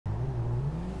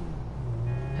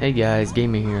Hey guys,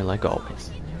 Gamer here like always.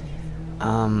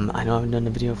 I know I haven't done a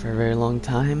video for a very long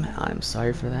time. I'm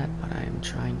sorry for that, but I am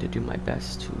trying to do my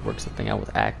best to work something out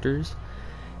with actors.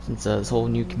 Since this whole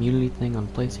new community thing on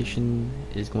PlayStation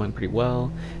is going pretty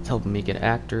well, it's helping me get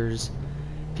actors,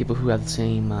 people who have the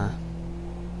same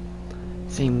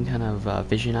kind of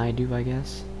vision I do, I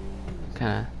guess.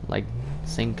 Kind of like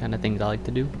same kind of things I like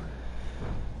to do.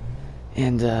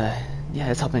 And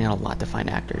yeah, it's helping out a lot to find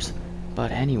actors.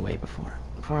 But anyway, before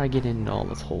I get into all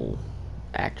this whole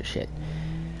actor shit,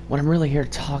 what I'm really here to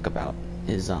talk about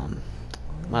is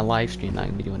my live stream that I'm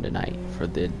gonna be doing tonight for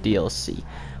the DLC.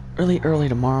 Early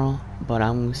tomorrow, but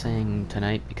I'm saying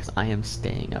tonight because I am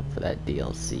staying up for that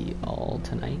DLC all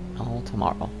tonight, all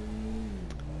tomorrow.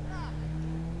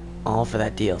 All for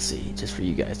that DLC, just for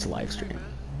you guys to live stream.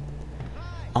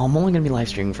 I'm only gonna be live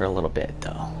streaming for a little bit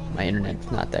though. My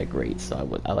internet's not that great,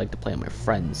 so I like to play with my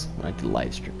friends when I do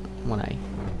live stream. When I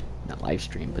not live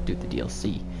stream, but do the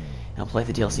DLC. And I'll play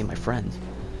the DLC with my friends.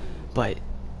 But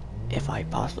if I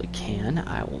possibly can,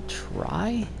 I will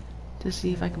try to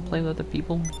see if I can play with other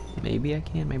people. Maybe I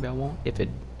can, maybe I won't. If it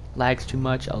lags too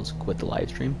much, I'll just quit the live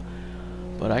stream.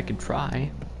 But I could try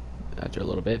after a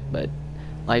little bit. But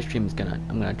live stream is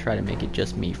I'm gonna try to make it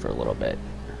just me for a little bit,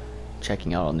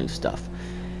 checking out all new stuff.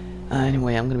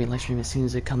 Anyway, I'm gonna be live streaming as soon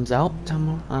as it comes out. I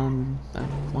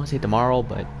want to say tomorrow,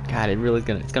 but God,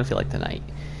 it's gonna feel like tonight.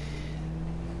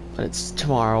 But it's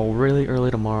tomorrow, really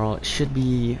early tomorrow. It should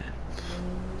be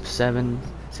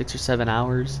 6 or 7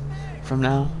 hours from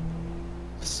now.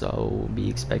 So be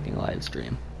expecting a live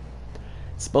stream.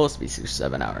 It's supposed to be 6 or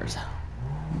 7 hours.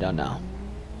 Don't know.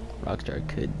 Rockstar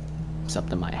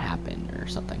something might happen or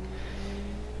something.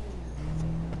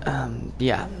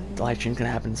 Yeah, the live stream's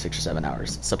gonna happen in 6 or 7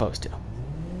 hours. It's supposed to.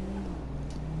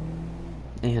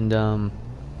 And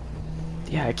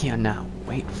yeah, I cannot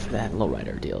wait for that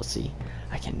Lowrider DLC.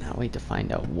 I cannot wait to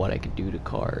find out what I could do to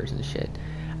cars and shit.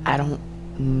 I don't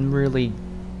really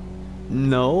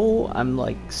know. I'm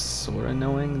like sort of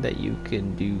knowing that you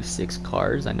can do 6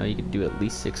 cars. I know you can do at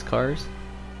least 6 cars.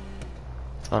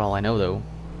 That's about all I know though.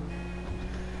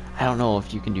 I don't know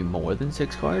if you can do more than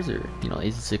 6 cars, or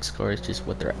is 6 cars just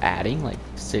what they're adding? Like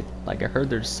I heard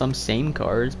there's some same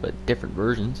cars but different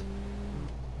versions.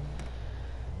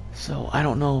 So I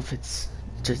don't know if it's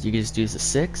just you can just do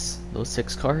those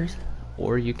 6 cars,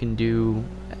 or you can do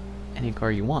any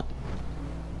car you want.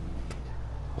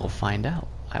 We'll find out.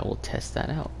 I will test that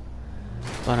out.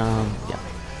 But yeah.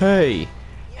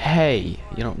 Hey,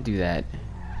 you don't do that.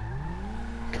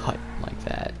 Cut like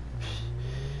that.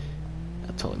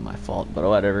 That's totally my fault, but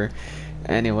whatever.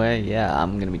 Anyway, yeah,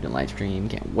 I'm gonna be doing live stream.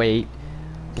 Can't wait.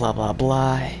 Blah blah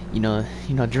blah. You know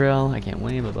drill. I can't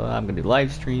wait. Blah blah. I'm gonna do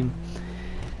live stream.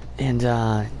 And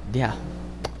yeah,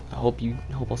 I hope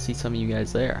I'll see some of you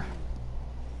guys there.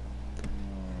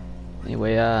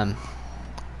 Anyway, I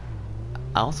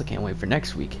also can't wait for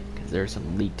next week because there's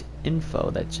some leaked info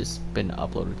that's just been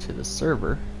uploaded to the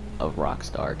server of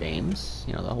Rockstar Games.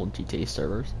 The whole GTA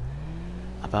servers,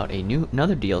 about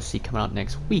another DLC coming out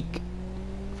next week.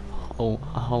 A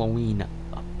Halloween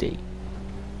update,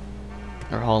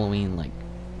 or Halloween like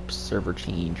server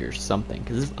change or something,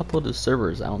 because it's uploaded to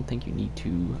servers. I don't think you need to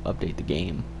update the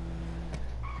game,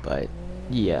 but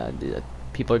yeah,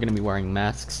 people are going to be wearing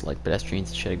masks, like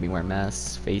pedestrians should be wearing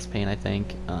masks, face paint. I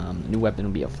think new weapon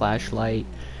will be a flashlight.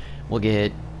 We'll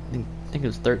get, I think it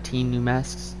was 13 new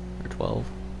masks or 12,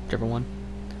 whichever one.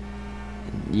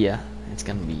 And yeah, it's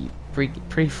gonna be pretty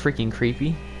freaking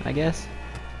creepy, I guess.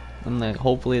 And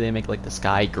hopefully they make like the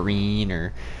sky green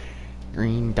or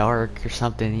green dark or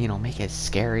something, make it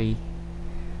scary.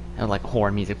 Have like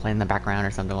horror music playing in the background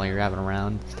or something while you're driving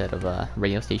around, instead of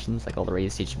radio stations. Like all the radio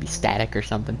stations should be static or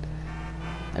something.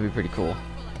 That'd be pretty cool.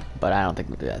 But I don't think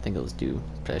they'll do that. I think they'll just do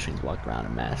pedestrians walk around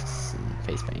in masks and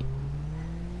face paint.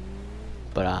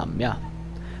 But yeah,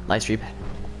 live stream.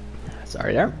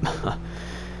 Sorry there.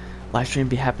 Live stream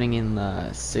be happening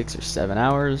in 6 or 7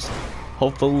 hours.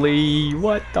 Hopefully.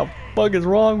 What the fuck is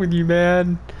wrong with you,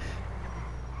 man?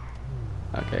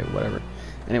 Okay, whatever.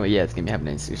 Anyway, yeah, it's gonna be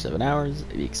happening in 6 or 7 hours.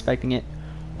 I'll be expecting it.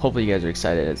 Hopefully you guys are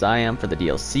excited as I am for the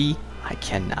DLC. I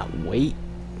cannot wait.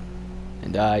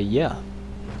 And yeah,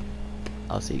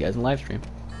 I'll see you guys in live stream.